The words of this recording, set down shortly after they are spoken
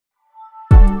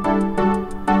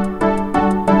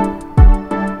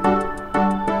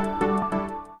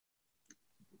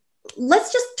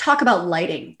let's just talk about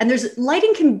lighting. And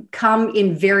lighting can come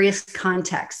in various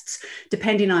contexts,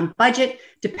 depending on budget,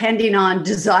 depending on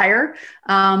desire.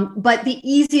 But the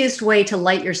easiest way to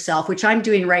light yourself, which I'm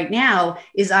doing right now,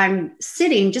 is I'm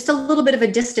sitting just a little bit of a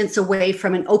distance away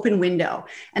from an open window.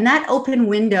 And that open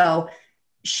window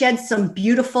sheds some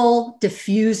beautiful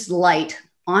diffused light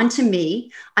onto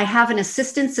me. I have an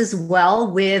assistance as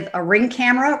well with a ring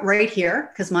camera right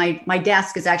here, because my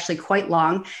desk is actually quite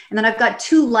long. And then I've got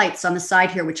 2 lights on the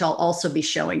side here, which I'll also be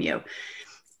showing you.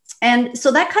 And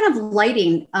so that kind of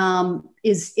lighting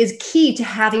is key to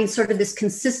having sort of this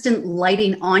consistent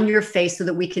lighting on your face so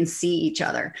that we can see each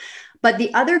other. But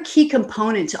the other key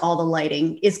component to all the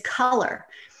lighting is color.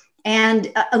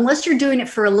 And unless you're doing it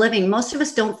for a living, most of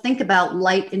us don't think about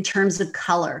light in terms of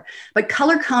color, but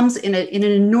color comes in an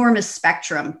enormous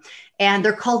spectrum, and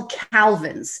they're called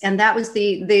Kelvins. And that was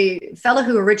the fellow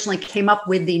who originally came up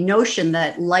with the notion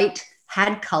that light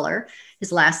had color.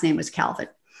 His last name was Kelvin.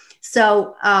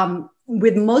 So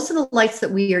with most of the lights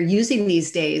that we are using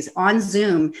these days on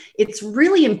Zoom, it's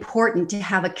really important to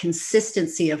have a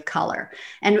consistency of color.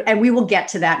 And we will get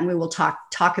to that, and we will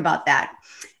talk about that.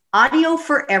 Audio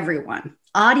for everyone.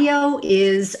 Audio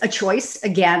is a choice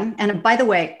again. And by the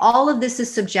way, all of this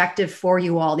is subjective for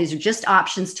you all. These are just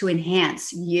options to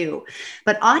enhance you.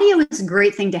 But audio is a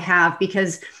great thing to have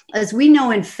because, as we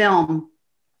know in film,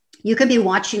 you can be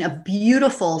watching a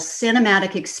beautiful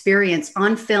cinematic experience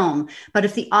on film, but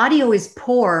if the audio is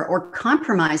poor or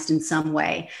compromised in some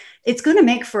way, it's going to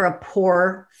make for a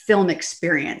poor film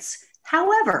experience.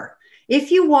 However, if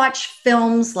you watch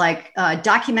films like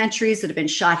documentaries that have been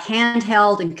shot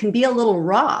handheld and can be a little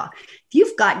raw, if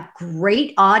you've got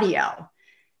great audio,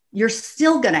 you're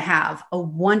still going to have a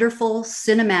wonderful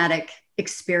cinematic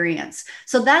experience.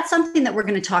 So that's something that we're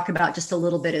going to talk about just a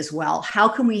little bit as well. How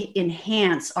can we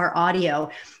enhance our audio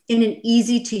in an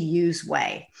easy to use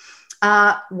way?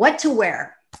 What to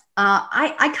wear?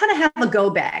 I kind of have a go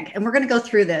bag, and we're going to go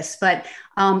through this, but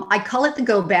I call it the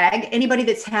go bag. Anybody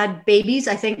that's had babies,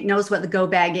 I think, knows what the go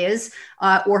bag is,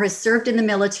 or has served in the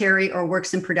military or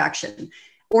works in production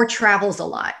or travels a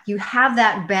lot. You have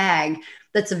that bag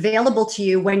that's available to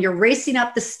you when you're racing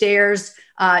up the stairs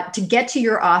to get to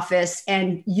your office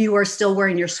and you are still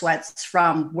wearing your sweats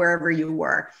from wherever you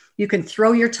were. You can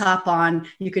throw your top on,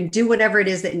 you can do whatever it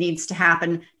is that needs to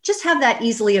happen. Just have that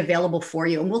easily available for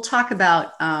you. And we'll talk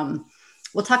about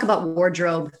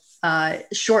wardrobe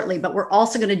shortly, but we're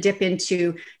also going to dip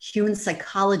into human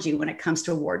psychology when it comes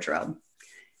to wardrobe.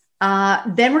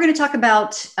 Then we're going to talk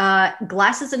about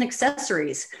glasses and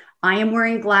accessories. I am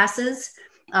wearing glasses.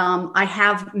 I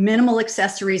have minimal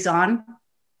accessories on.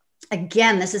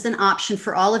 Again, this is an option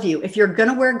for all of you. If you're going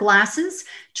to wear glasses,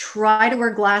 try to wear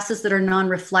glasses that are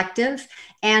non-reflective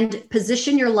and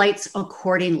position your lights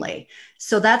accordingly.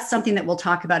 So that's something that we'll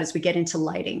talk about as we get into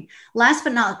lighting. Last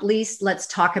but not least, let's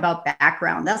talk about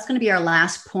background. That's going to be our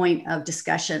last point of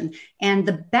discussion. And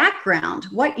the background,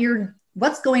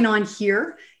 what's going on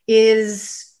here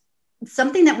is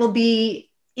something that will be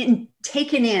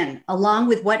taken in along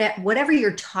with whatever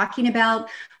you're talking about,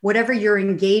 whatever you're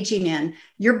engaging in.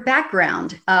 Your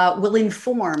background will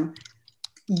inform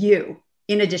you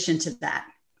in addition to that.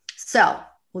 So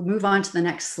we'll move on to the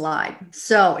next slide.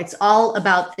 So it's all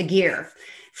about the gear.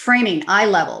 Framing, eye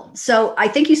level. So I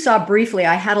think you saw briefly,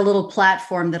 I had a little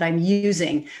platform that I'm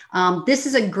using. This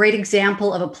is a great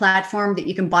example of a platform that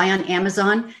you can buy on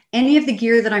Amazon. Any of the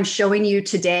gear that I'm showing you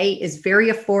today is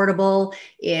very affordable.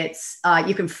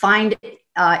 You can find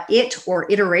it or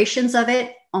iterations of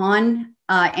it on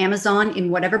Amazon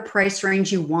in whatever price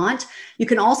range you want. You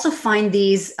can also find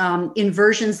these in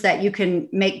versions that you can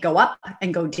make go up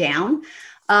and go down.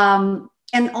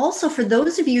 And also for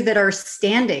those of you that are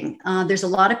standing, there's a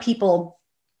lot of people,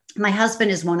 my husband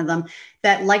is one of them,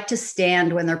 that like to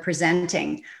stand when they're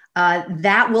presenting.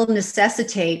 That will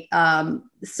necessitate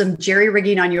some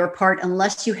jerry-rigging on your part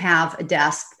unless you have a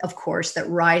desk, of course, that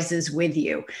rises with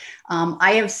you.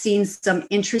 I have seen some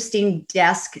interesting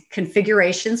desk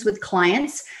configurations with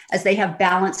clients as they have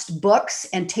balanced books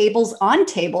and tables on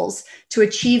tables to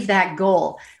achieve that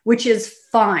goal, which is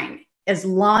fine as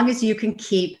long as you can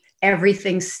keep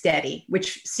everything steady,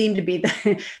 which seemed to be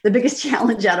the biggest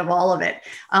challenge out of all of it.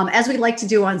 As we like to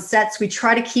do on sets, we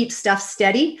try to keep stuff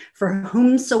steady for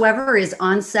whomsoever is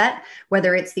on set,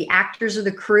 whether it's the actors or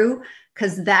the crew,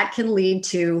 because that can lead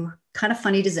to kind of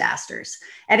funny disasters.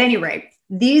 At any rate,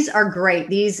 these are great.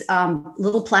 These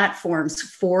little platforms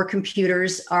for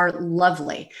computers are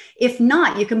lovely. If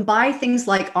not, you can buy things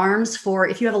like arms for,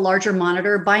 if you have a larger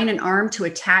monitor, buying an arm to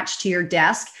attach to your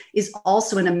desk is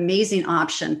also an amazing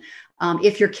option.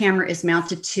 if your camera is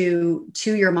mounted to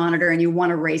your monitor and you want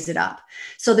to raise it up.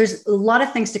 So there's a lot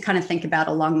of things to kind of think about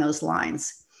along those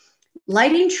lines.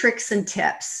 Lighting tricks and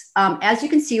tips. As you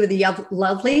can see with the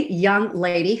lovely young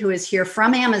lady who is here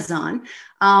from Amazon,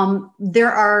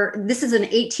 this is an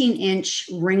 18-inch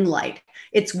ring light.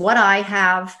 It's what I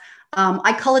have.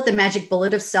 I call it the magic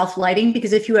bullet of self-lighting,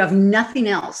 because if you have nothing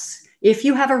else, if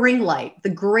you have a ring light, the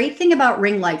great thing about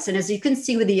ring lights, and as you can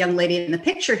see with the young lady in the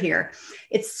picture here,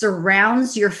 it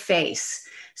surrounds your face.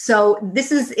 So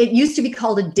it used to be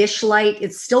called a dish light.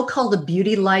 It's still called a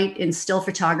beauty light in still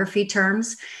photography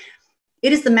terms.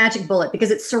 It is the magic bullet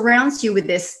because it surrounds you with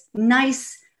this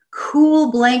nice,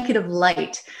 cool blanket of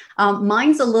light.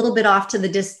 Mine's a little bit off to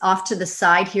the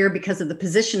side here because of the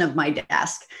position of my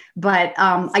desk, but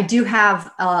I do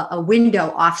have a window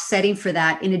offsetting for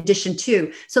that in addition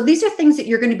to. So these are things that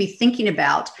you're going to be thinking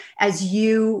about as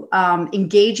you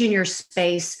engage in your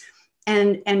space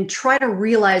and try to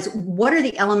realize what are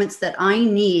the elements that I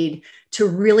need to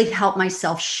really help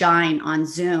myself shine on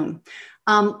Zoom.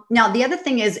 Now, the other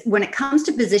thing is when it comes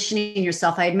to positioning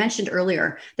yourself, I had mentioned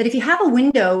earlier that if you have a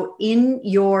window in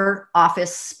your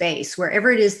office space,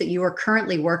 wherever it is that you are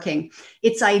currently working,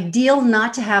 it's ideal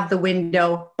not to have the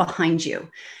window behind you.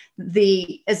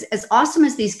 As awesome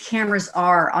as these cameras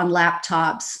are on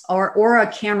laptops or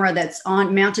a camera that's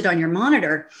mounted on your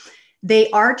monitor, they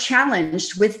are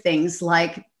challenged with things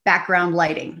like background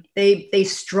lighting. They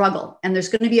struggle, and there's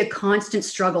going to be a constant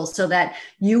struggle, so that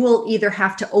you will either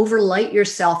have to overlight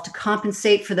yourself to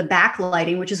compensate for the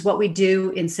backlighting, which is what we do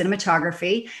in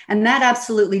cinematography. And that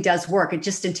absolutely does work. It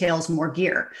just entails more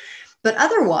gear. But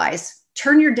otherwise,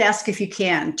 turn your desk if you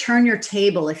can, turn your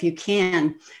table if you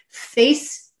can,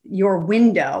 face your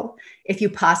window if you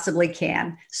possibly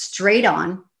can, straight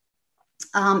on.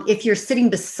 If you're sitting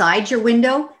beside your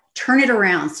window, turn it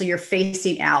around so you're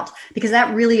facing out, because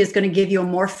that really is going to give you a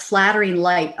more flattering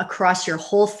light across your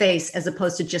whole face as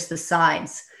opposed to just the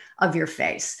sides of your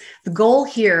face. The goal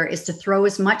here is to throw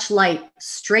as much light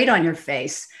straight on your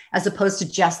face as opposed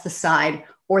to just the side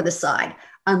or the side.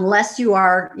 Unless you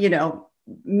are,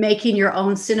 making your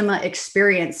own cinema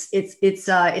experience, it's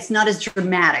not as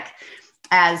dramatic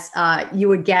as you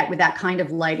would get with that kind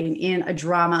of lighting in a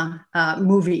drama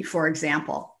movie, for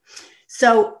example.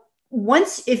 So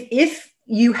if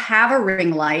you have a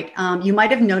ring light, you might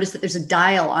have noticed that there's a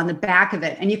dial on the back of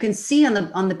it. And you can see on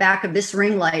the back of this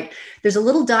ring light, there's a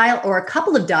little dial or a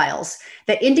couple of dials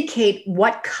that indicate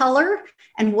what color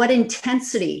and what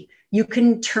intensity you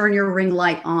can turn your ring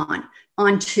light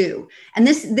onto. And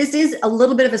this is a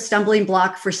little bit of a stumbling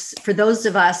block for those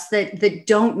of us that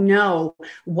don't know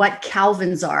what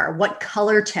Kelvins are, what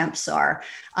color temps are,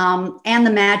 and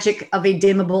the magic of a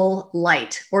dimmable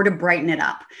light or to brighten it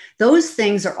up. Those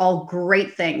things are all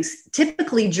great things,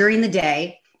 typically during the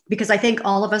day, because I think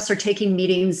all of us are taking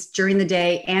meetings during the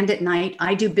day and at night.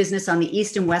 I do business on the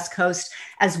East and West Coast,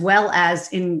 as well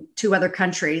as in 2 other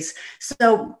countries.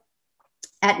 So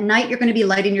at night, you're going to be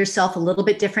lighting yourself a little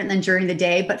bit different than during the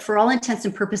day, but for all intents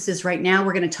and purposes right now,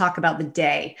 we're going to talk about the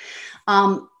day.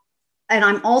 And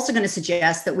I'm also going to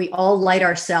suggest that we all light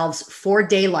ourselves for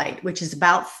daylight, which is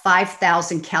about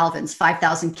 5,000 Kelvins,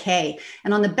 5,000 K.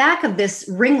 And on the back of this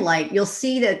ring light, you'll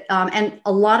see that, and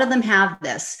a lot of them have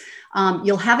this,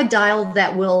 you'll have a dial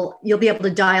that you'll be able to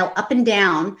dial up and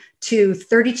down to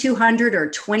 3,200 or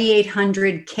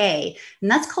 2,800 K.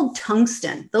 And that's called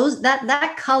tungsten.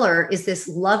 That color is this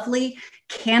lovely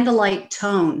candlelight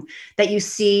tone that you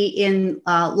see in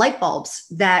light bulbs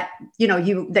that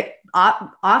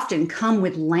often come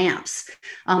with lamps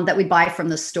that we buy from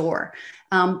the store.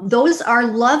 Those are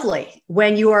lovely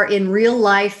when you are in real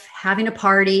life, having a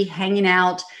party, hanging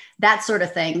out, that sort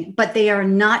of thing, but they are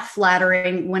not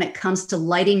flattering when it comes to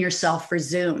lighting yourself for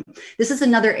Zoom. This is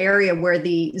another area where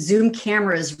the Zoom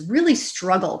cameras really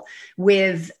struggle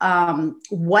with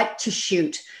what to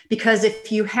shoot, because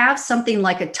if you have something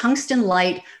like a tungsten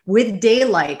light with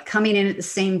daylight coming in at the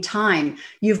same time,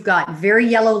 you've got very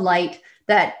yellow light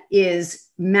that is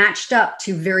matched up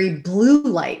to very blue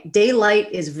light.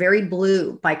 Daylight is very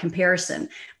blue by comparison,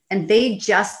 and they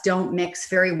just don't mix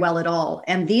very well at all.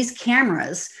 And these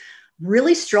cameras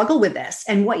really struggle with this.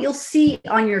 And what you'll see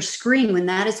on your screen when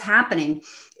that is happening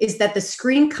is that the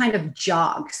screen kind of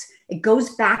jogs. It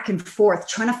goes back and forth,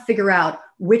 trying to figure out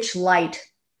which light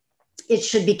it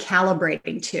should be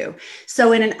calibrating to.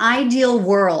 So in an ideal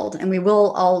world, and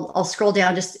I'll scroll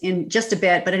down in just a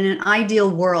bit, but in an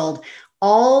ideal world,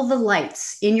 all the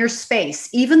lights in your space,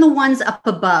 even the ones up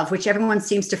above, which everyone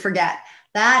seems to forget,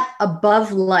 that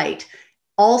above light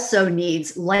also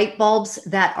needs light bulbs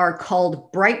that are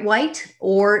called bright white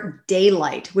or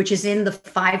daylight, which is in the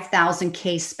 5000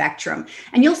 K spectrum.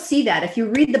 And you'll see that if you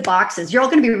read the boxes. You're all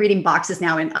going to be reading boxes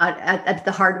now at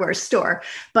the hardware store,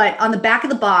 but on the back of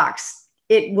the box,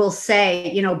 it will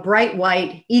say, you know, bright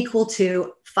white equal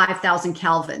to 5000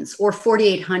 Kelvins or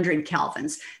 4800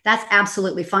 Kelvins. That's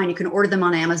absolutely fine. You can order them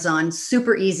on Amazon,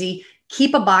 super easy.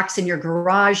 Keep a box in your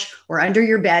garage or under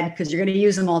your bed because you're going to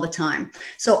use them all the time.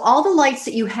 So all the lights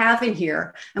that you have in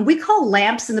here, and we call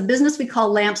lamps in the business, we call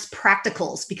lamps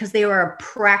practicals because they are a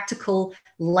practical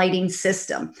lighting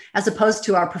system as opposed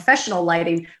to our professional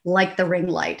lighting like the ring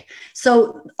light.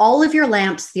 So all of your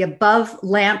lamps, the above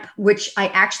lamp, which I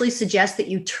actually suggest that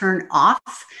you turn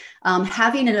off,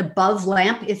 having an above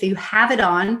lamp, if you have it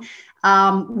on,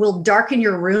 will darken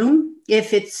your room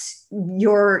if it's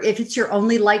your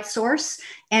only light source,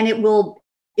 and it will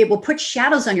put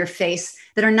shadows on your face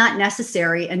that are not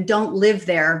necessary and don't live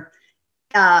there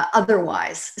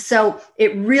otherwise. So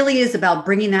it really is about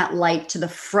bringing that light to the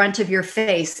front of your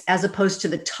face as opposed to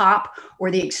the top or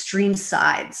the extreme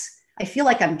sides. I feel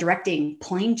like I'm directing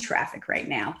plane traffic right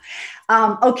now.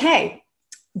 Okay,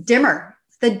 dimmer.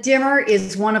 The dimmer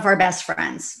is one of our best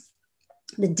friends.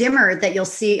 The dimmer that you'll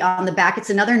see on the back, it's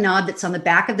another knob that's on the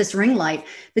back of this ring light.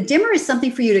 The dimmer is something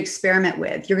for you to experiment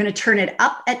with. You're going to turn it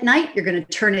up at night. You're going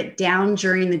to turn it down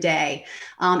during the day.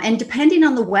 And depending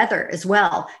on the weather as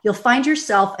well, you'll find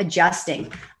yourself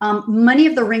adjusting. Many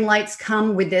of the ring lights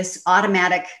come with this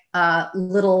automatic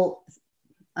little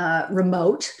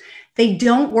remote. They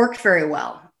don't work very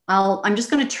well. I'm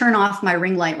just going to turn off my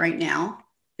ring light right now.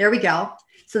 There we go.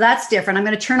 So that's different. I'm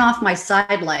going to turn off my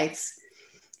side lights.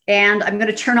 And I'm going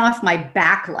to turn off my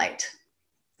backlight.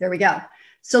 There we go.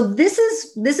 So this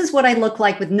is what I look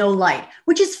like with no light,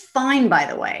 which is fine, by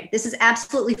the way. This is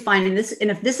absolutely fine. And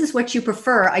if this is what you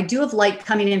prefer, I do have light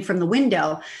coming in from the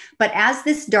window. But as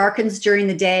this darkens during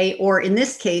the day, or in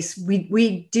this case,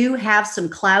 we do have some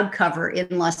cloud cover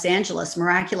in Los Angeles,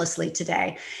 miraculously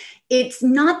today. It's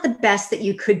not the best that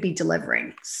you could be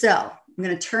delivering. So I'm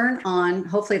going to turn on,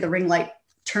 hopefully the ring light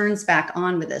turns back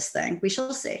on with this thing. We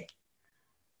shall see.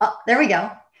 Oh, there we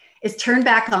go. It's turned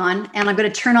back on, and I'm going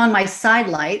to turn on my side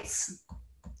lights.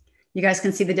 You guys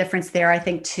can see the difference there, I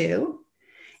think, too.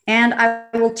 And I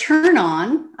will turn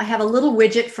on, I have a little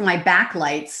widget for my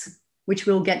backlights, which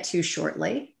we'll get to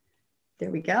shortly.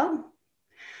 There we go.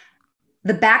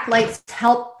 The backlights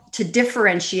help to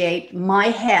differentiate my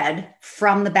head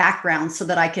from the background so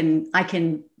that I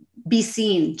can be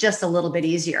seen just a little bit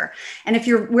easier. And if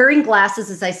you're wearing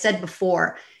glasses, as I said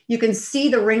before, you can see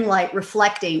the ring light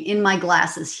reflecting in my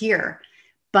glasses here,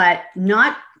 but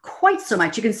not quite so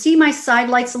much. You can see my side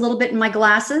lights a little bit in my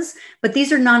glasses, but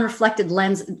these are non-reflective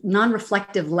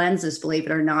lenses, believe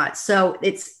it or not. So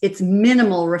it's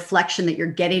minimal reflection that you're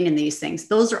getting in these things.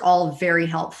 Those are all very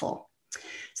helpful.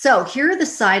 So here are the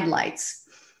side lights.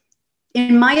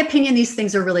 In my opinion, these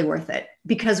things are really worth it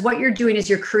because what you're doing is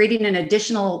you're creating an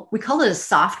additional, we call it a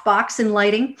soft box in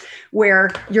lighting,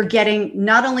 where you're getting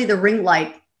not only the ring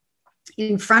light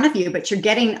in front of you, but you're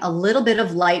getting a little bit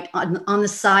of light on the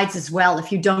sides as well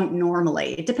if you don't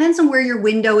normally. It depends on where your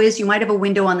window is. You might have a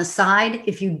window on the side.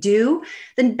 If you do,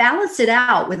 then balance it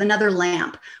out with another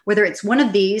lamp, whether it's one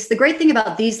of these. The great thing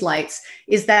about these lights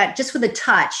is that just with a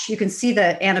touch, you can see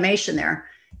the animation there.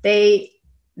 They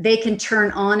can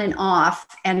turn on and off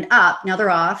and up. Now they're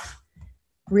off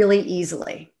really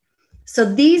easily. So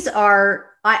these are,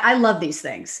 I love these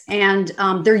things, and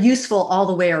they're useful all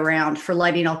the way around for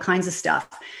lighting all kinds of stuff.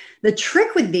 The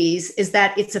trick with these is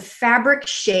that it's a fabric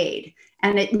shade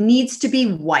and it needs to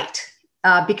be white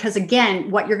because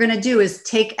again, what you're going to do is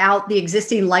take out the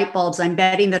existing light bulbs, I'm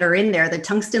betting, that are in there, the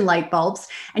tungsten light bulbs,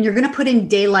 and you're going to put in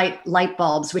daylight light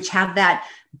bulbs, which have that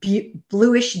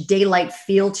bluish daylight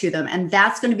feel to them. And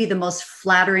that's going to be the most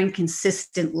flattering,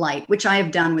 consistent light, which I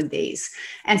have done with these.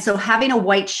 And so having a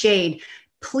white shade,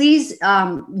 please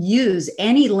use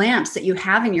any lamps that you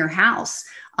have in your house.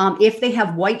 If they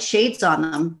have white shades on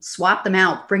them, swap them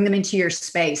out, bring them into your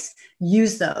space,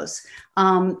 use those.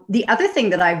 The other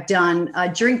thing that I've done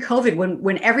during COVID,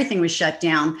 when everything was shut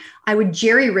down, I would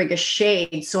jerry rig a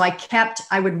shade. So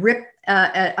I would rip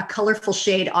a colorful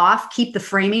shade off, keep the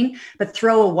framing, but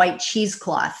throw a white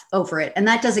cheesecloth over it. And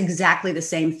that does exactly the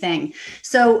same thing.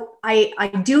 So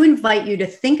I do invite you to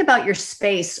think about your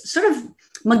space, sort of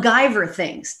MacGyver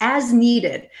things as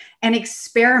needed and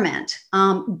experiment.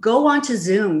 Go onto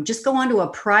Zoom, just go onto a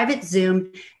private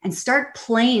Zoom and start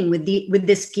playing with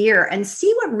this gear and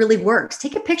see what really works.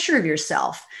 Take a picture of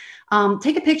yourself.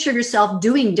 Take a picture of yourself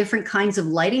doing different kinds of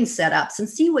lighting setups and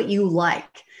see what you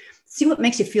like. see what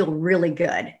makes you feel really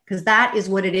good, because that is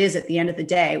what it is at the end of the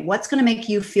day. What's going to make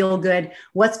you feel good?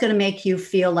 What's going to make you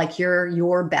feel like you're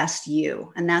your best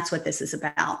you? And that's what this is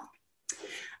about.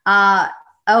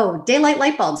 Oh, daylight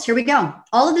light bulbs. Here we go.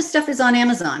 All of this stuff is on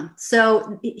Amazon.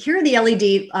 So here are the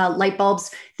LED light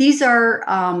bulbs. These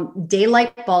are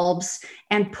daylight bulbs,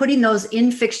 and putting those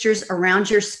in fixtures around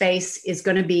your space is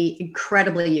going to be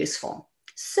incredibly useful.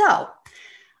 So,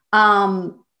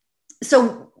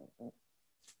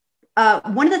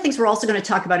 one of the things we're also going to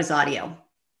talk about is audio.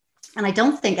 And I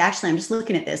don't think, actually, I'm just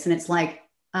looking at this and it's like,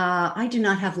 I do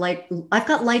not have light. I've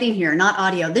got lighting here, not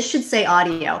audio. This should say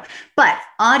audio, but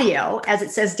audio, as it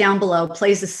says down below,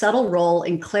 plays a subtle role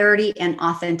in clarity and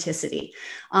authenticity.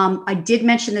 I did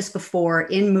mention this before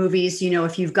in movies. You know,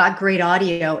 if you've got great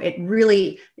audio, it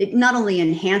not only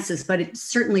enhances, but it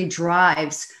certainly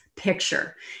drives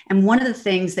picture. And one of the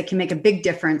things that can make a big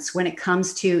difference when it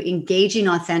comes to engaging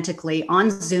authentically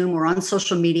on Zoom or on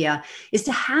social media is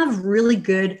to have really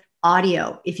good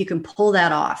audio, if you can pull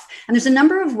that off. And there's a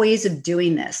number of ways of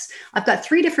doing this. I've got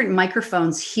 3 different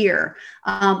microphones here.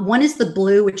 One is the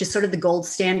blue, which is sort of the gold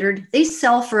standard. They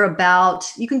sell for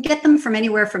about, you can get them from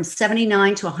anywhere from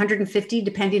 $79 to $150,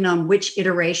 depending on which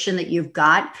iteration that you've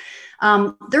got.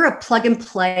 They're a plug and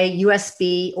play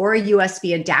USB or a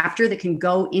USB adapter that can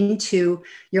go into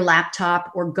your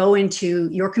laptop or go into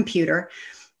your computer.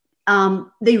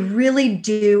 They really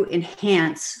do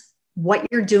enhance what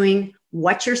you're doing,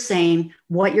 what you're saying,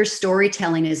 what your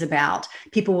storytelling is about.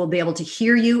 People will be able to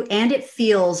hear you, and it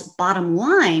feels, bottom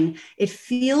line, it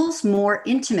feels more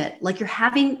intimate, like you're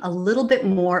having a little bit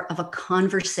more of a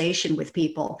conversation with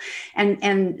people.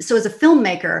 And so as a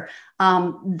filmmaker,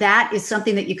 that is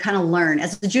something that you kind of learn.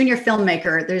 As a junior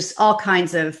filmmaker, there's all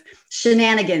kinds of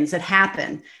shenanigans that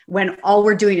happen when all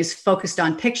we're doing is focused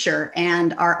on picture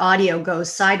and our audio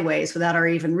goes sideways without our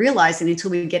even realizing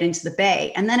until we get into the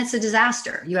bay. And then it's a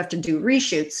disaster. You have to do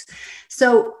reshoots.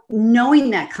 So knowing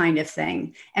that kind of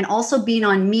thing, and also being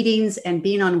on meetings and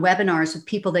being on webinars with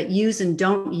people that use and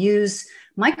don't use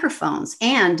microphones,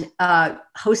 and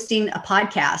hosting a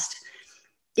podcast,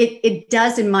 it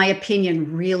does, in my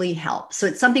opinion, really help. So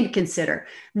it's something to consider.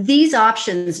 These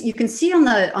options, you can see on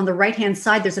the right-hand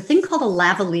side, there's a thing called a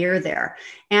lavalier there.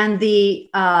 And the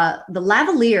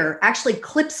lavalier actually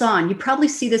clips on. You probably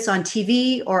see this on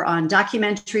TV or on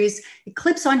documentaries. It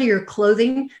clips onto your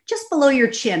clothing just below your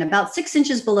chin, about 6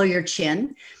 inches below your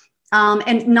chin.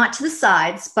 And not to the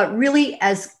sides, but really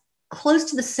as close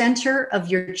to the center of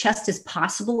your chest as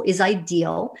possible is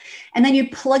ideal. And then you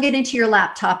plug it into your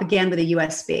laptop again with a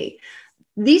USB.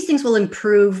 These things will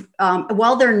improve.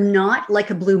 While they're not like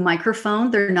a blue microphone,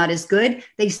 they're not as good.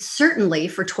 They certainly,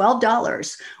 for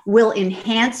 $12, will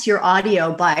enhance your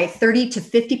audio by 30 to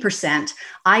 50%.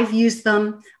 I've used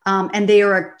them, and they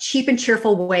are a cheap and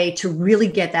cheerful way to really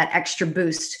get that extra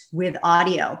boost with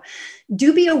audio.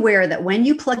 Do be aware that when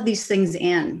you plug these things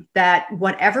in, that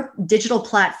whatever digital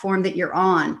platform that you're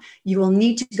on, you will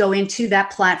need to go into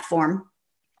that platform.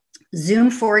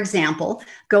 Zoom, for example,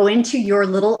 go into your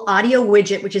little audio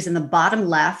widget, which is in the bottom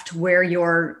left where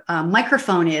your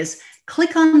microphone is.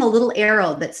 Click on the little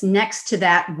arrow that's next to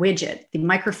that widget, the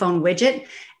microphone widget,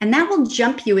 and that will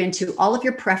jump you into all of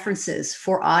your preferences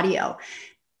for audio.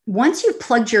 Once you've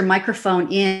plugged your microphone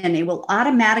in, it will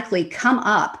automatically come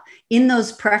up in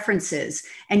those preferences,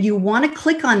 and you want to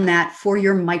click on that for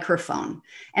your microphone.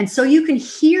 And so you can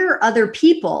hear other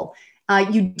people.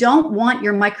 You don't want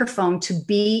your microphone to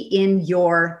be in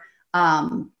your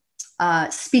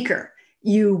speaker.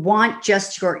 You want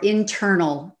just your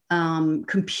internal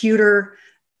computer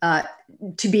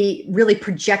to be really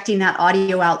projecting that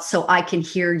audio out so I can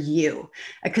hear you,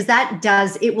 because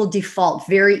it will default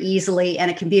very easily, and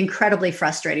it can be incredibly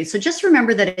frustrating. So just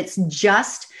remember that it's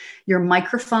just your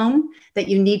microphone that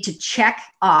you need to check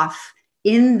off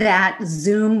in that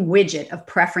Zoom widget of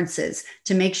preferences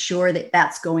to make sure that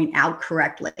that's going out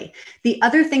correctly. The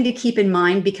other thing to keep in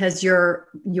mind, because your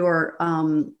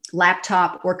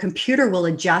laptop or computer will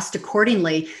adjust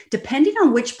accordingly, depending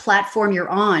on which platform you're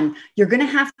on, you're going to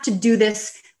have to do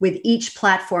this with each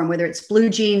platform, whether it's Blue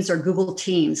Jeans or Google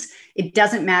Teams. It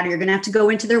doesn't matter. You're going to have to go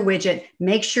into their widget,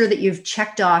 make sure that you've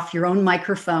checked off your own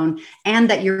microphone and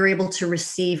that you're able to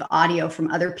receive audio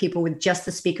from other people with just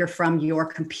the speaker from your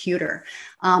computer.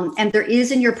 And there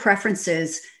is in your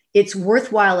preferences, it's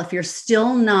worthwhile if you're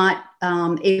still not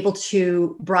able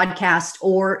to broadcast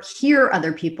or hear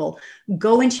other people,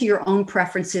 go into your own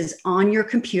preferences on your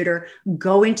computer,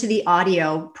 go into the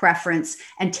audio preference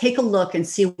and take a look and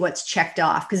see what's checked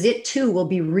off, because it too will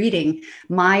be reading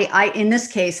in this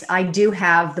case, I do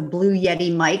have the Blue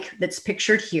Yeti mic that's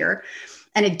pictured here,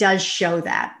 and it does show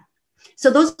that. So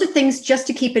those are things just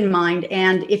to keep in mind.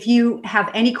 And if you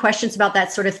have any questions about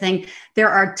that sort of thing, there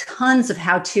are tons of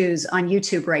how-tos on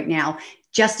YouTube right now,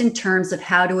 just in terms of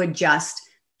how to adjust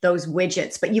those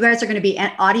widgets. But you guys are going to be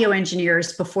audio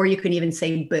engineers before you can even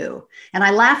say boo. And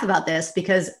I laugh about this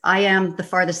because I am the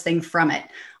farthest thing from it.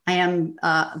 I am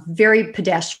very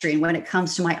pedestrian when it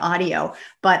comes to my audio,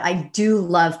 but I do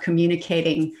love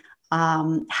communicating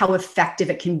how effective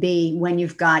it can be when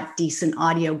you've got decent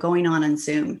audio going on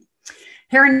Zoom.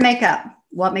 Hair and makeup,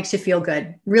 what makes you feel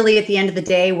good? Really, at the end of the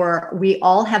day, we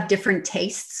all have different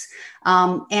tastes,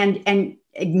 and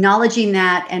acknowledging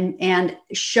that and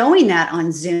showing that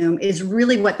on Zoom is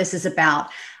really what this is about.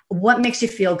 What makes you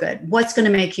feel good? What's going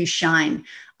to make you shine?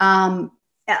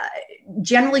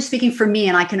 Generally speaking, for me,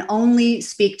 and I can only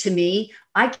speak to me,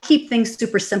 I keep things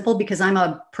super simple because I'm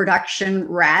a production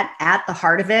rat at the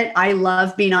heart of it. I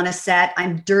love being on a set.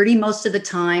 I'm dirty most of the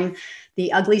time.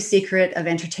 The ugly secret of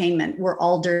entertainment. We're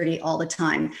all dirty all the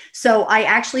time. So I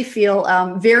actually feel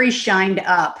very shined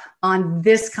up on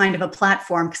this kind of a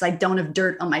platform because I don't have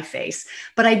dirt on my face.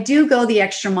 But I do go the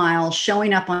extra mile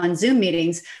showing up on Zoom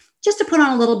meetings just to put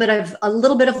on a little bit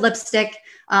of lipstick,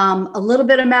 a little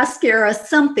bit of mascara,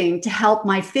 something to help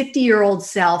my 50-year-old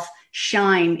self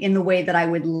shine in the way that I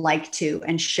would like to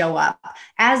and show up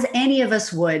as any of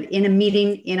us would in a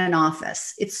meeting in an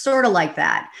office. It's sort of like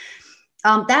that.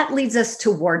 That leads us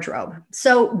to wardrobe.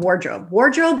 So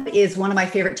wardrobe is one of my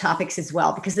favorite topics as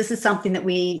well, because this is something that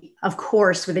we, of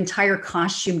course, with entire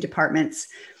costume departments,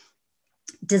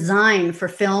 design for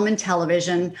film and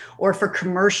television or for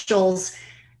commercials.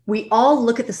 We all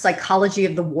look at the psychology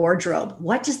of the wardrobe.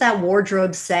 What does that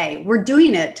wardrobe say? We're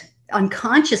doing it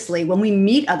unconsciously when we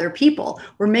meet other people.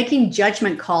 We're making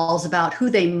judgment calls about who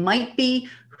they might be,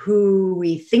 who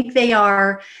we think they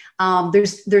are.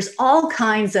 There's all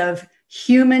kinds of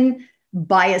human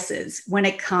biases when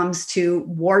it comes to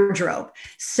wardrobe.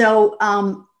 So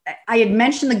I had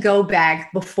mentioned the go bag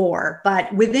before,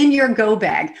 but within your go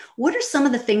bag, what are some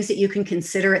of the things that you can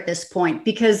consider at this point?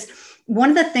 Because one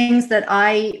of the things that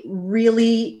I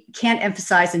really can't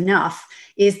emphasize enough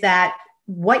is that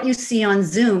what you see on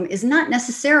Zoom is not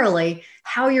necessarily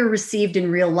how you're received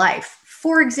in real life.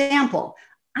 For example,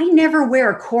 I never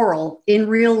wear a coral in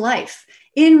real life.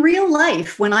 In real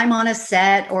life, when I'm on a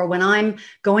set or when I'm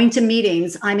going to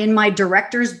meetings, I'm in my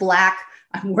director's black,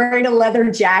 I'm wearing a leather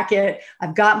jacket,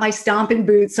 I've got my stomping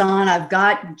boots on, I've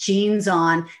got jeans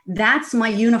on. That's my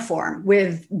uniform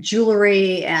with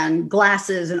jewelry and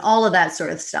glasses and all of that sort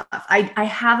of stuff. I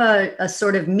have a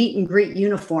sort of meet and greet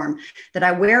uniform that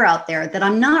I wear out there that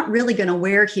I'm not really going to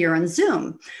wear here on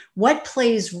Zoom. What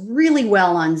plays really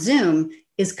well on Zoom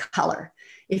is color.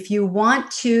 If you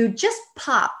want to just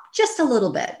pop just a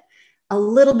little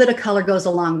bit of color goes a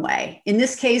long way. In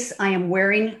this case, I am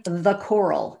wearing the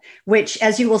coral, which,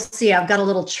 as you will see, I've got a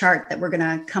little chart that we're going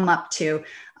to come up to.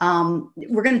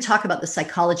 We're going to talk about the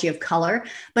psychology of color,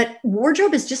 but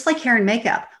wardrobe is just like hair and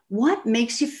makeup. What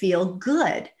makes you feel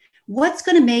good? What's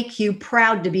going to make you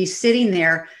proud to be sitting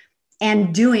there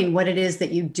and doing what it is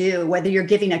that you do, whether you're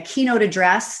giving a keynote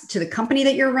address to the company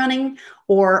that you're running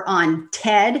or on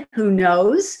TED, who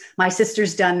knows? My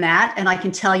sister's done that. And I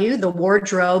can tell you the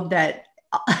wardrobe that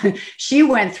she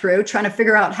went through trying to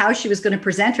figure out how she was going to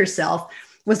present herself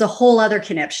was a whole other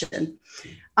conniption.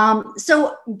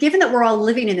 So given that we're all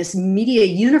living in this media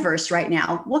universe right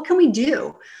now, what can we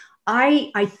do?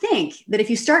 I think that if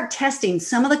you start testing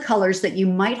some of the colors that you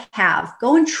might have,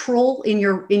 go and troll in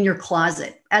your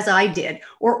closet, as I did,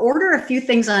 or order a few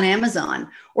things on Amazon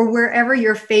or wherever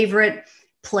your favorite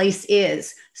place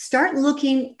is. Start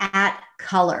looking at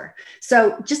color.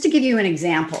 So just to give you an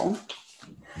example,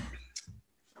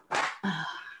 I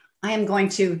am going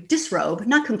to disrobe,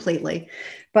 not completely,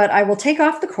 but I will take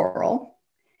off the coral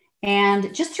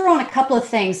and just throw on a couple of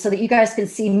things so that you guys can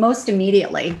see most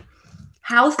immediately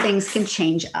how things can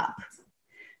change up.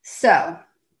 So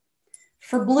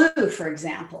for blue, for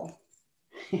example,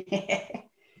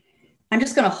 I'm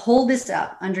just going to hold this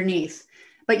up underneath,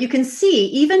 but you can see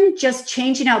even just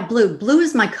changing out blue. Blue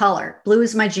is my color. Blue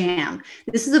is my jam.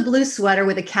 This is a blue sweater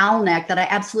with a cowl neck that I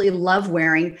absolutely love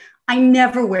wearing. I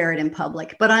never wear it in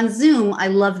public, but on Zoom, I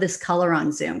love this color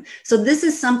on Zoom. So this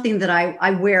is something that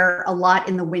I wear a lot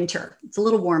in the winter. It's a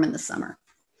little warm in the summer.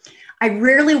 I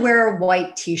rarely wear a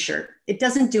white t-shirt. It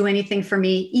doesn't do anything for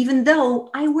me, even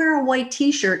though I wear a white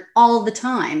t-shirt all the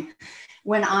time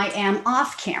when I am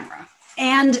off camera.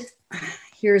 And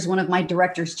here's one of my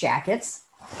director's jackets.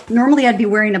 Normally I'd be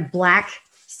wearing a black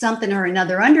something or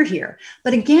another under here.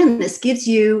 But again, this gives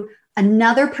you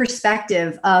another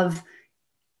perspective of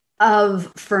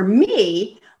for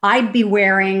me, I'd be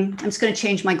wearing, I'm just going to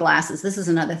change my glasses. This is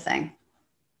another thing.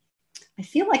 I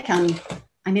feel like I'm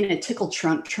in a tickle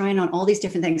trunk trying on all these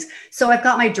different things. So I've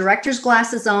got my director's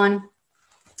glasses on.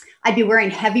 I'd be wearing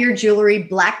heavier jewelry,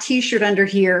 black t-shirt under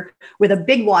here with a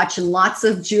big watch and lots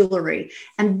of jewelry.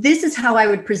 And this is how I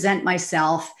would present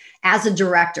myself as a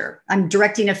director. I'm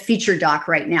directing a feature doc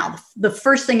right now. The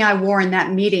first thing I wore in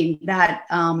that meeting, that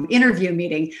interview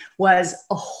meeting, was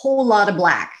a whole lot of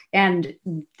black. And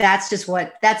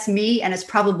that's me. And it's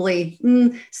probably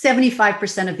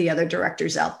 75% of the other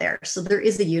directors out there. So there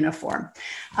is a uniform.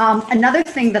 Another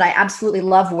thing that I absolutely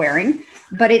love wearing,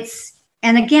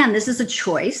 and again, this is a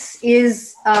choice,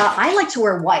 is I like to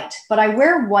wear white, but I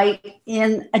wear white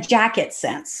in a jacket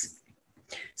sense.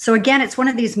 So again, it's one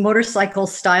of these motorcycle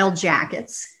style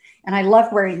jackets, and I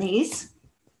love wearing these.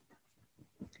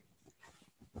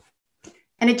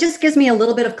 And it just gives me a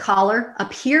little bit of collar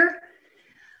up here,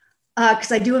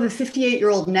 because I do have a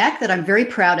 58-year-old neck that I'm very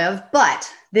proud of,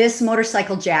 but this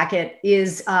motorcycle jacket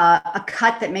is a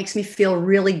cut that makes me feel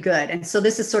really good. And so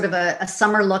this is sort of a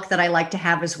summer look that I like to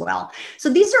have as well. So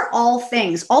these are all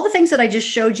the things that I just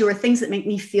showed you are things that make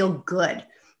me feel good.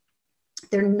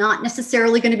 They're not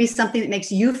necessarily going to be something that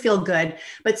makes you feel good,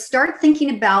 but start thinking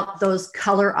about those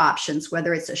color options,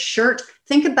 whether it's a shirt.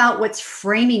 Think about what's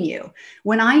framing you.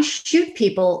 When I shoot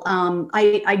people, when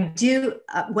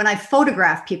I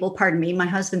photograph people, pardon me, my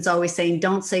husband's always saying,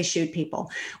 don't say shoot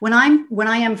people. When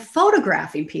I am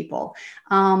photographing people,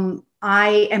 and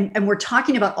we're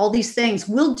talking about all these things,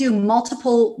 we'll do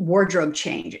multiple wardrobe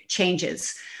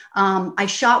changes. I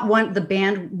shot the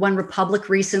band One Republic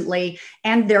recently,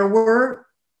 and there were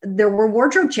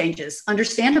wardrobe changes,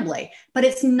 understandably, but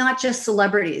it's not just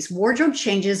celebrities. Wardrobe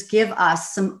changes give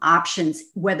us some options,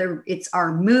 whether it's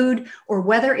our mood or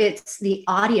whether it's the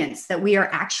audience that we are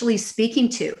actually speaking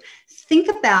to. Think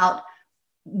about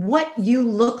what you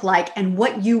look like and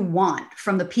what you want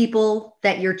from the people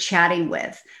that you're chatting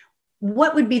with.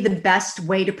 What would be the best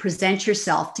way to present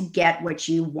yourself to get what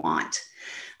you want?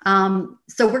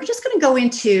 So we're just going to go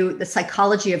into the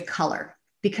psychology of color,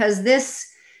 because this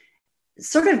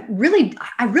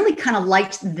I really kind of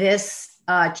liked this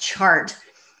chart.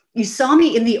 You saw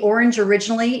me in the orange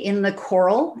originally, in the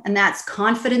coral, and that's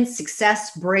confidence,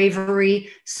 success, bravery,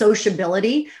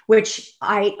 sociability, which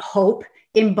I hope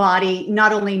embody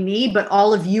not only me, but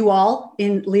all of you all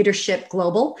in LeadHERship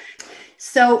Global.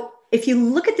 So if you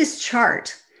look at this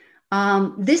chart,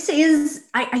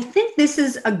 I think this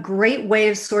is a great way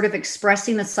of sort of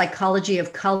expressing the psychology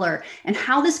of color and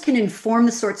how this can inform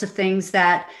the sorts of things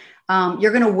that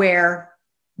you're going to wear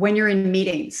when you're in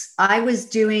meetings. I was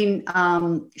doing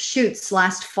shoots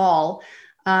last fall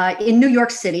in New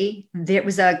York City. It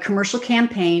was a commercial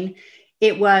campaign.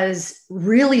 It was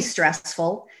really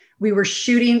stressful. We were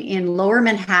shooting in Lower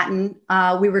Manhattan.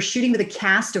 We were shooting with a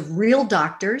cast of real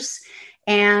doctors.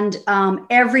 And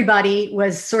everybody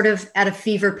was sort of at a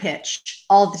fever pitch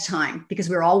all the time because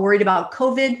we were all worried about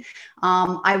COVID.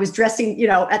 I was dressing,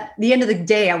 at the end of the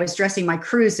day, I was dressing my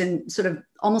crews in sort of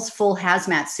almost full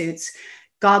hazmat suits,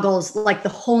 goggles, like the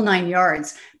whole 9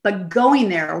 yards. But going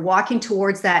there, walking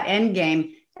towards that end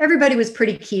game, everybody was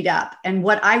pretty keyed up. And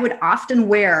what I would often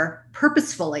wear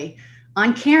purposefully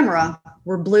on camera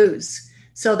were blues,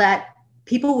 so that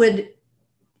people would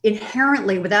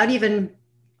inherently, without even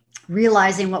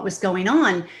realizing what was going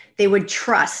on, they would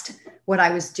trust what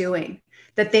I was doing,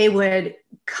 that they would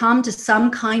come to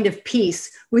some kind of peace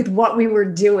with what we were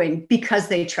doing because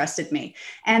they trusted me.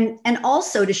 And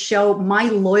also to show my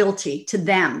loyalty to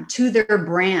them, to their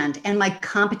brand, and my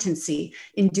competency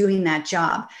in doing that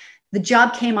job. The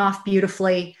job came off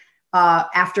beautifully.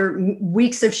 After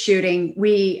weeks of shooting,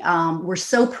 we were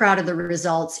so proud of the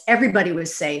results. Everybody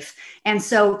was safe. And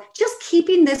so just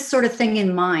keeping this sort of thing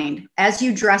in mind as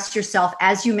you dress yourself,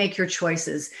 as you make your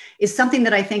choices, is something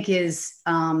that I think is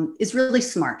really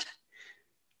smart.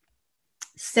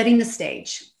 Setting the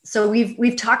stage. So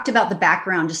we've talked about the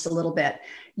background just a little bit.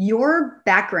 Your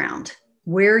background,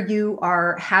 where you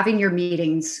are having your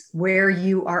meetings, where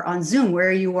you are on Zoom,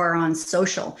 where you are on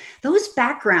social, those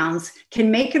backgrounds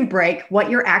can make and break what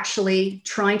you're actually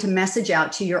trying to message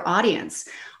out to your audience.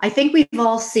 I think we've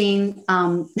all seen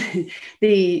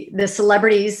the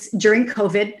celebrities during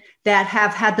COVID that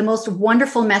have had the most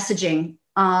wonderful messaging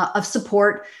of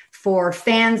support for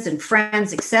fans and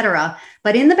friends, etc.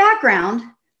 But in the background,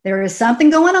 there is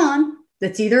something going on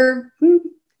that's either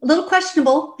a little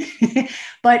questionable,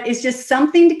 but it's just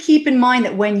something to keep in mind,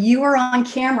 that when you are on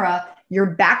camera, your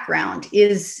background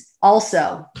is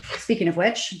also, speaking of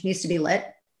which, needs to be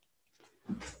lit.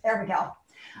 There we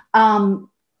go.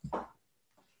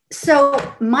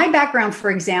 So my background, for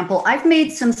example, I've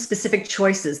made some specific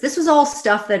choices. This was all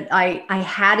stuff that I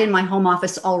had in my home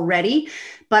office already,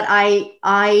 but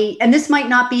and this might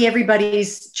not be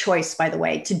everybody's choice, by the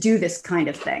way, to do this kind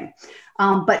of thing.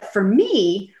 But for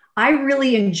me, I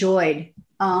really enjoyed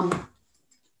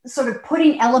sort of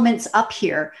putting elements up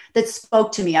here that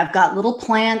spoke to me. I've got little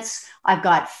plants, I've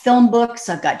got film books,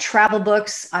 I've got travel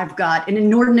books, I've got an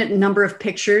inordinate number of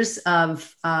pictures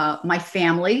of my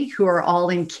family who are all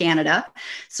in Canada.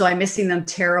 So I'm missing them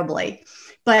terribly.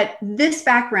 But this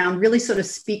background really sort of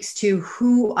speaks to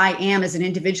who I am as an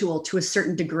individual to a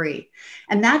certain degree.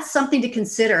 And that's something to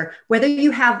consider. Whether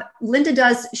you have,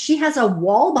 she has a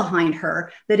wall behind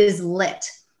her that is lit.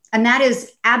 And that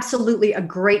is absolutely a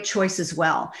great choice as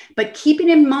well. But keeping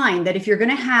in mind that if you're going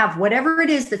to have whatever it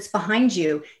is that's behind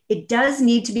you, it does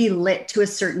need to be lit to a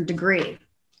certain degree.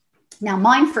 Now,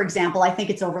 mine, for example, I think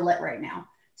it's overlit right now.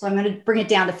 So I'm going to bring it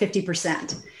down to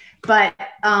 50%. But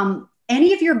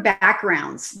any of your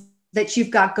backgrounds that you've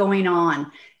got going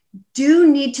on do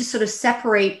need to sort of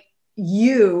separate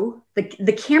you.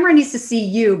 The camera needs to see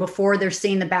you before they're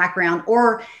seeing the background.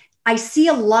 Or I see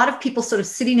a lot of people sort of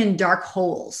sitting in dark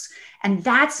holes, and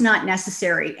that's not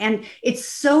necessary. And it's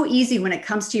so easy when it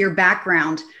comes to your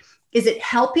background. Is it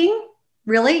helping?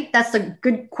 Really? That's a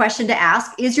good question to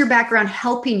ask. Is your background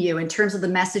helping you in terms of the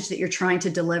message that you're trying to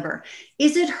deliver?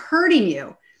 Is it hurting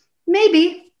you?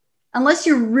 Maybe, unless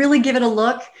you really give it a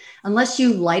look, unless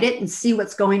you light it and see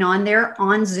what's going on there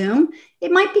on Zoom,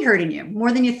 it might be hurting you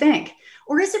more than you think.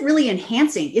 Or is it really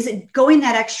enhancing? Is it going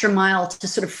that extra mile to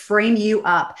sort of frame you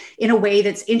up in a way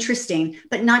that's interesting,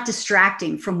 but not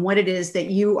distracting from what it is that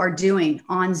you are doing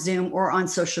on Zoom or on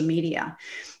social media?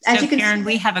 As you can Karen, see,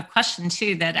 we have a question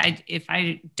too that if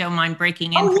I don't mind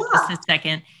breaking in for just a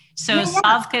second. So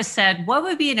Savka said, what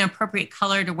would be an appropriate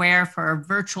color to wear for a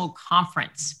virtual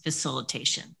conference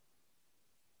facilitation?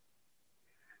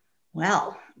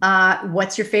 Well,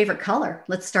 what's your favorite color?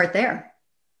 Let's start there.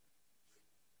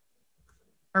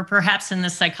 Or perhaps in the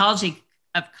psychology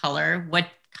of color, what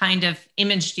kind of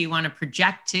image do you want to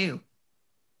project to?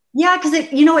 Yeah, because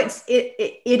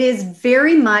it is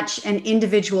very much an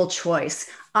individual choice.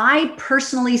 I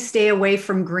personally stay away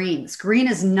from greens. Green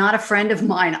is not a friend of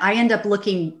mine. I end up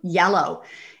looking yellow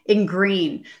in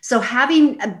green. So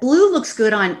having blue looks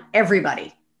good on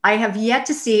everybody. I have yet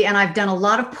to see, and I've done a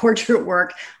lot of portrait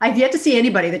work, I've yet to see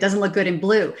anybody that doesn't look good in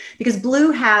blue, because blue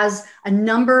has a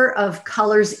number of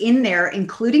colors in there,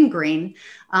 including green,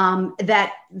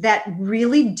 that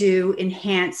really do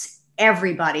enhance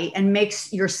everybody and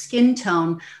makes your skin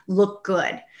tone look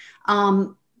good.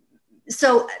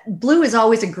 So blue is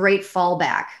always a great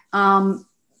fallback. And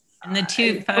the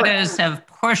two photos of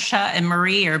Portia and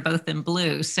Marie are both in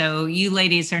blue. So you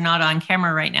ladies are not on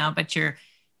camera right now, but your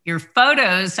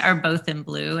photos are both in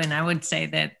blue, and I would say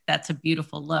that that's a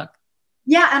beautiful look.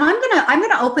 Yeah, and I'm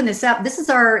gonna open this up. This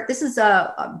is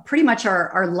pretty much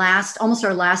our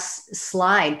last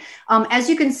slide. As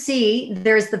you can see,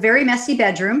 there's the very messy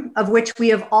bedroom, of which we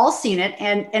have all seen it,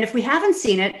 and if we haven't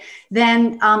seen it,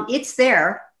 then it's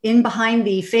there in behind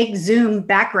the fake Zoom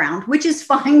background, which is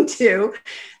fine too.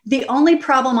 The only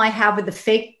problem I have with the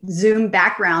fake Zoom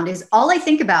background is all I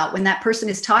think about when that person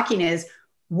is talking is,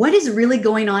 what is really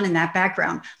going on in that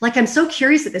background? Like, I'm so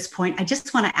curious at this point, I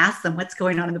just want to ask them what's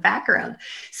going on in the background.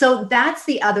 So that's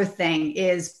the other thing,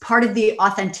 is part of the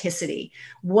authenticity.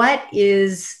 What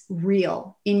is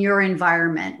real in your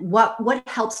environment? What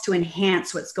helps to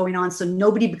enhance what's going on so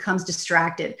nobody becomes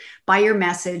distracted by your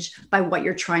message, by what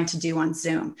you're trying to do on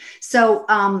Zoom? So,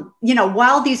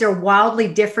 while these are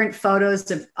wildly different photos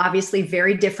of obviously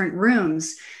very different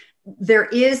rooms, there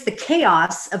is the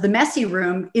chaos of the messy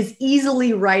room is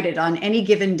easily righted on any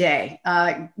given day.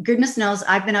 Goodness knows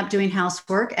I've been up doing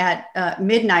housework at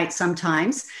midnight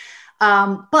sometimes,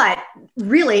 but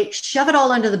really shove it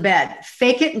all under the bed.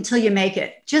 Fake it until you make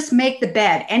it. Just make the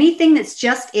bed. Anything that's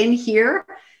just in here,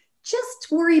 just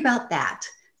worry about that.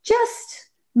 Just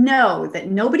know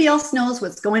that nobody else knows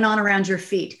what's going on around your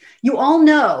feet. You all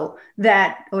know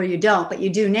that, or you don't, but you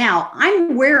do now.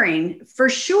 I'm wearing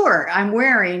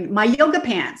my yoga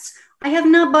pants. I have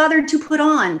not bothered to put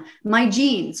on my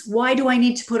jeans. Why do I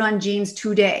need to put on jeans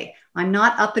today? I'm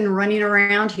not up and running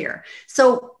around here.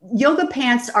 So yoga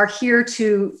pants are here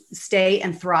to stay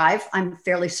and thrive. I'm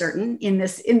fairly certain in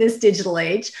this digital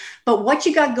age. But what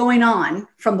you got going on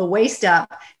from the waist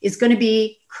up is going to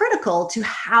be critical to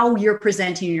how you're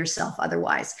presenting yourself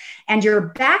otherwise. And your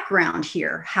background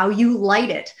here, how you light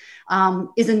it,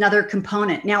 is another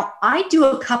component. Now, I do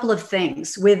a couple of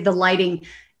things with the lighting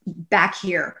back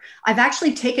here. I've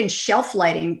actually taken shelf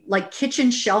lighting, like kitchen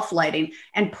shelf lighting,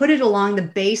 and put it along the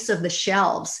base of the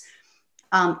shelves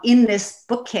in this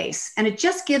bookcase. And it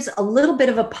just gives a little bit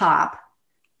of a pop.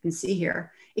 You can see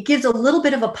here, it gives a little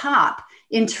bit of a pop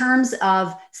in terms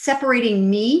of separating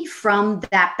me from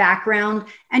that background,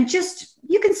 and just,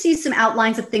 you can see some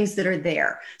outlines of things that are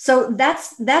there. So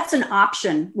that's an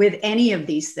option with any of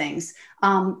these things,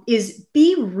 is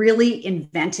be really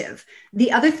inventive.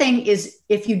 The other thing is,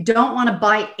 if you don't want to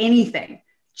buy anything,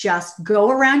 just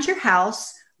go around your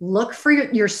house, look for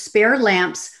your spare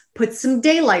lamps, put some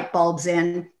daylight bulbs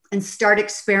in, and start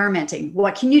experimenting.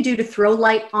 What can you do to throw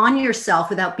light on yourself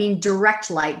without being direct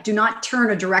light? Do not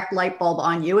turn a direct light bulb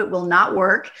on you. It will not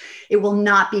work. It will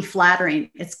not be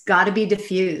flattering. It's got to be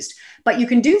diffused. But you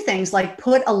can do things like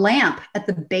put a lamp at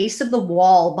the base of the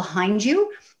wall behind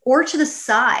you, or to the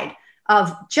side,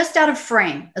 of just out of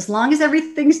frame. As long as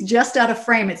everything's just out of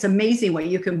frame, it's amazing what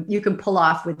you can pull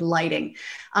off with lighting.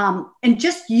 And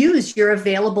just use your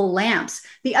available lamps.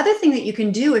 The other thing that you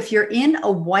can do, if you're in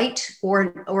a white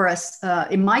or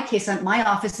in my case, my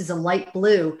office is a light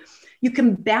blue, you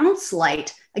can bounce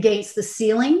light against the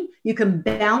ceiling. You can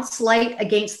bounce light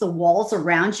against the walls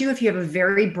around you. If you have a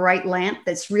very bright lamp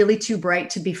that's really too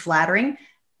bright to be flattering,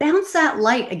 bounce that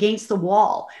light against the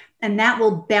wall, and that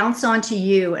will bounce onto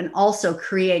you and also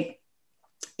create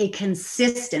a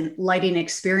consistent lighting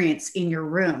experience in your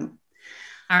room.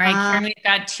 All right, Karen, we've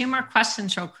got 2 more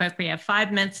questions real quick. We have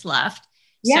 5 minutes left.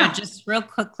 Yeah. So just real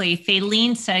quickly,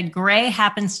 Faylene said gray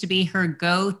happens to be her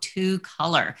go-to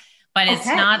color, but it's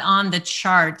not on the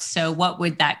chart. So what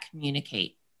would that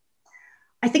communicate?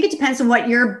 I think it depends on what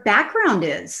your background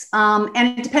is.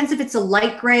 And it depends if it's a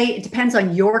light gray. It depends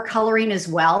on your coloring as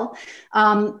well.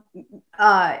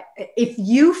 If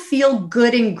you feel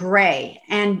good in gray,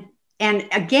 and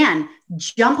again,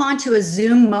 jump onto a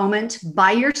Zoom moment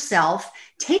by yourself,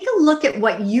 take a look at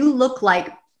what you look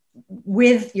like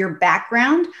with your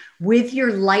background, with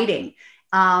your lighting,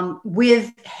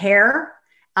 with hair,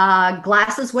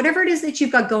 glasses, whatever it is that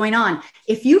you've got going on.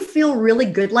 If you feel really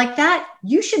good like that,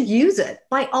 you should use it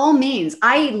by all means.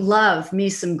 I love me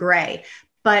some gray,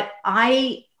 but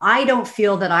I don't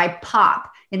feel that I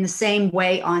pop in the same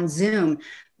way on Zoom.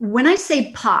 When I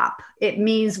say pop, it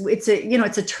means it's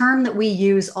a term that we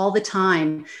use all the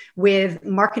time with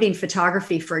marketing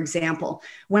photography, for example.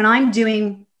 When I'm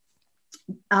doing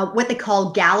what they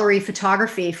call gallery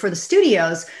photography for the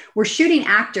studios, we're shooting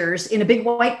actors in a big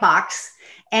white box,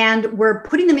 and we're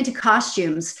putting them into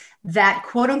costumes that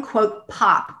quote unquote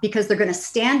pop, because they're going to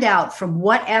stand out from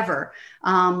whatever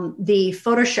the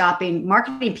photoshopping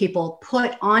marketing people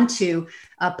put onto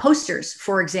posters,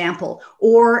 for example,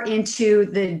 or into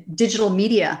the digital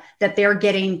media that they're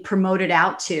getting promoted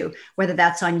out to, whether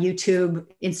that's on YouTube,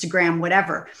 Instagram,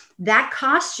 whatever. That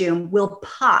costume will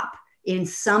pop in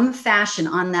some fashion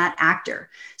on that actor.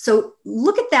 So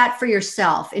look at that for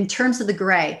yourself in terms of the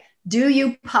gray. Do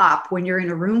you pop when you're in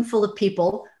a room full of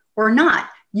people or not?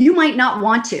 You might not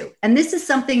want to. And this is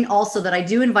something also that I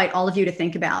do invite all of you to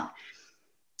think about.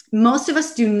 Most of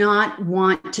us do not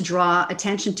want to draw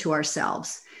attention to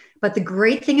ourselves. But the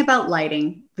great thing about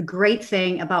lighting, the great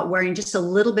thing about wearing just a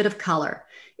little bit of color,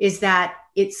 is that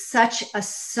it's such a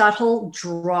subtle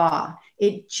draw.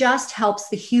 It just helps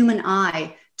the human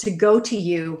eye to go to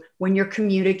you when you're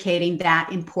communicating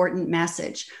that important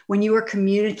message, when you are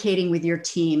communicating with your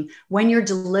team, when you're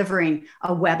delivering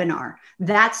a webinar,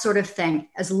 that sort of thing.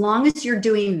 As long as you're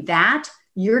doing that,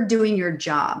 you're doing your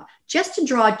job. Just to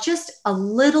draw just a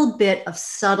little bit of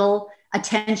subtle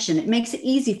attention, it makes it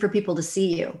easy for people to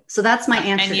see you. So that's my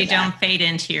answer. And you don't fade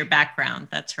into your background.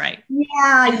 That's right.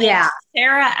 Yeah.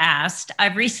 Sarah asked,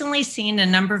 I've recently seen a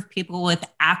number of people with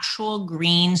actual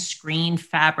green screen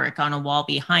fabric on a wall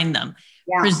behind them,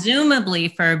 presumably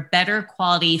for a better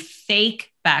quality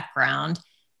fake background,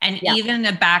 and even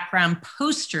a background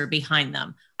poster behind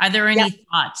them. Are there any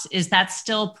thoughts? Is that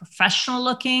still professional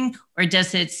looking, or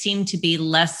does it seem to be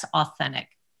less authentic?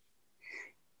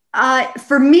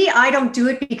 For me, I don't do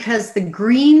it because the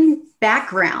green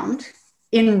background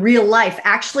in real life,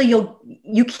 actually,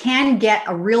 you can get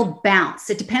a real bounce.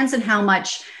 It depends on how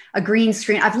much a green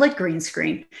screen, I've lit green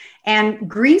screen, and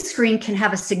green screen can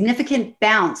have a significant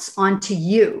bounce onto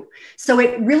you. So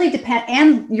it really depends,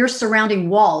 and your surrounding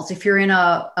walls. If you're in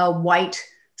a white,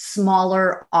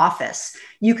 smaller office,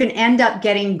 you can end up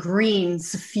getting green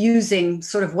suffusing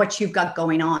sort of what you've got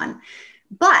going on.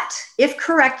 But if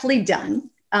correctly done,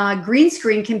 green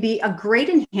screen can be a great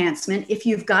enhancement if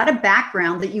you've got a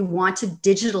background that you want to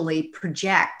digitally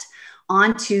project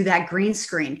onto that green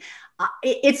screen.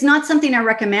 It's not something I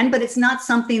recommend, but it's not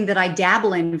something that I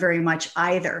dabble in very much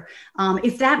either.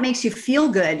 If that makes you feel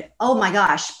good, oh my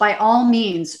gosh, by all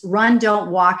means, run, don't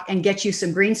walk, and get you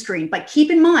some green screen. But keep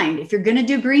in mind, if you're going to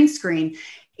do green screen,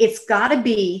 it's got to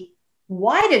be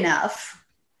wide enough,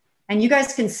 and you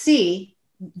guys can see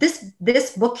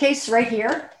this bookcase right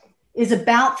here is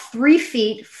about 3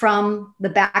 feet from the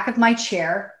back of my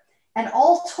chair. And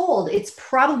all told, it's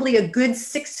probably a good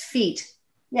 6 feet.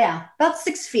 Yeah, about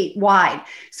 6 feet wide.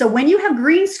 So when you have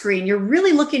green screen, you're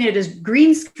really looking at it as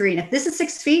green screen. If this is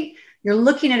 6 feet, you're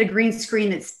looking at a green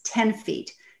screen that's 10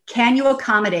 feet. Can you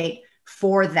accommodate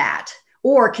for that?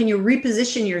 Or can you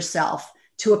reposition yourself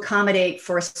to accommodate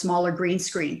for a smaller green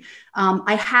screen?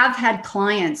 I have had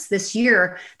clients this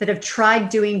year that have tried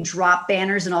doing drop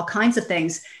banners and all kinds of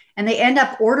things, and they end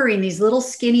up ordering these little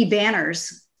skinny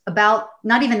banners about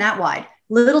not even that wide,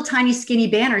 little tiny skinny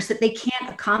banners that they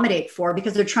can't accommodate for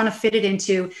because they're trying to fit it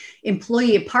into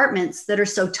employee apartments that are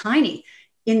so tiny.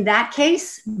 In that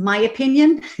case, my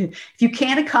opinion, if you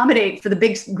can't accommodate for the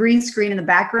big green screen in the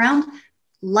background,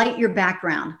 light your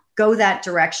background, go that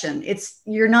direction.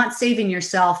 You're not saving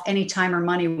yourself any time or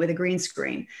money with a green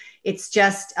screen. It's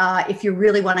just, if you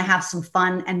really want to have some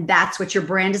fun and that's what your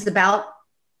brand is about,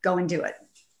 go and do it.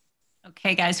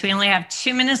 Okay, guys, we only have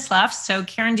 2 minutes left. So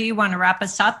Karen, do you want to wrap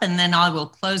us up and then I will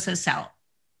close us out?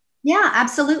 Yeah,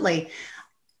 absolutely.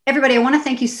 Everybody, I want to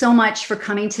thank you so much for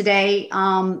coming today.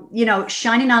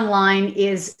 Shining Online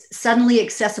is suddenly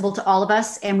accessible to all of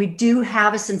us, and we do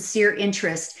have a sincere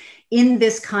interest in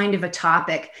this kind of a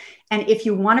topic. And if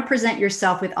you want to present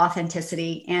yourself with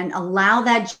authenticity and allow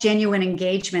that genuine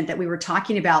engagement that we were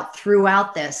talking about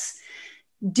throughout this,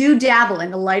 do dabble in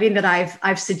the lighting that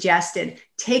I've suggested.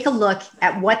 Take a look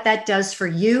at what that does for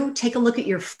you. Take a look at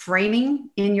your framing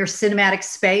in your cinematic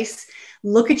space.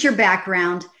 Look at your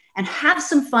background and have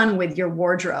some fun with your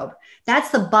wardrobe. That's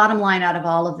the bottom line out of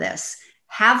all of this.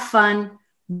 Have fun.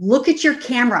 Look at your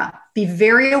camera. Be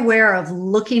very aware of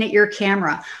looking at your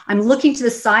camera. I'm looking to the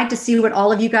side to see what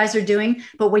all of you guys are doing,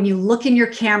 but when you look in your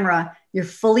camera, you're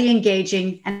fully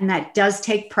engaging, and that does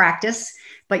take practice,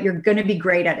 but you're going to be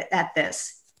great at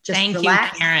this. Just Thank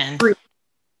relax. you, Karen.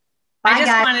 Bye, I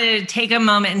just guys. wanted to take a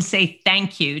moment and say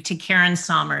thank you to Karen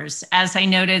Sommers. As I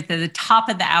noted at the top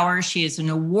of the hour, she is an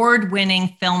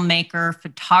award-winning filmmaker,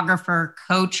 photographer,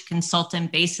 coach,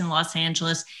 consultant based in Los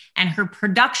Angeles, and her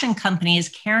production company is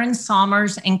Karen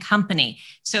Sommers and Company.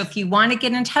 So if you want to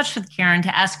get in touch with Karen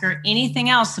to ask her anything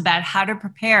else about how to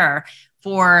prepare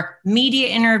for media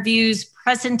interviews,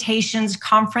 presentations,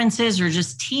 conferences, or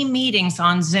just team meetings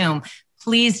on Zoom,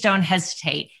 please don't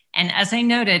hesitate. And as I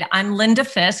noted, I'm Linda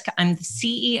Fisk. I'm the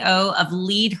CEO of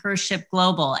LeadHERship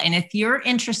Global. And if you're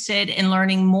interested in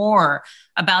learning more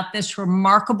about this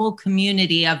remarkable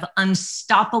community of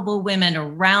unstoppable women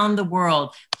around the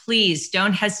world, please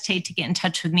don't hesitate to get in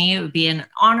touch with me. It would be an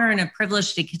honor and a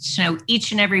privilege to get to know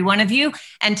each and every one of you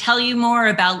and tell you more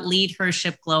about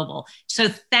LeadHERship Global. So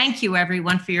thank you,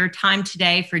 everyone, for your time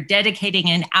today, for dedicating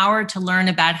an hour to learn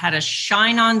about how to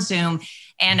shine on Zoom.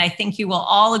 And I think you will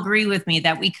all agree with me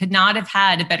that we could not have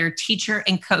had a better teacher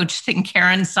and coach than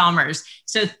Karen Sommers.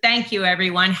 So thank you,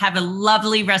 everyone. Have a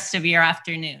lovely rest of your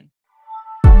afternoon.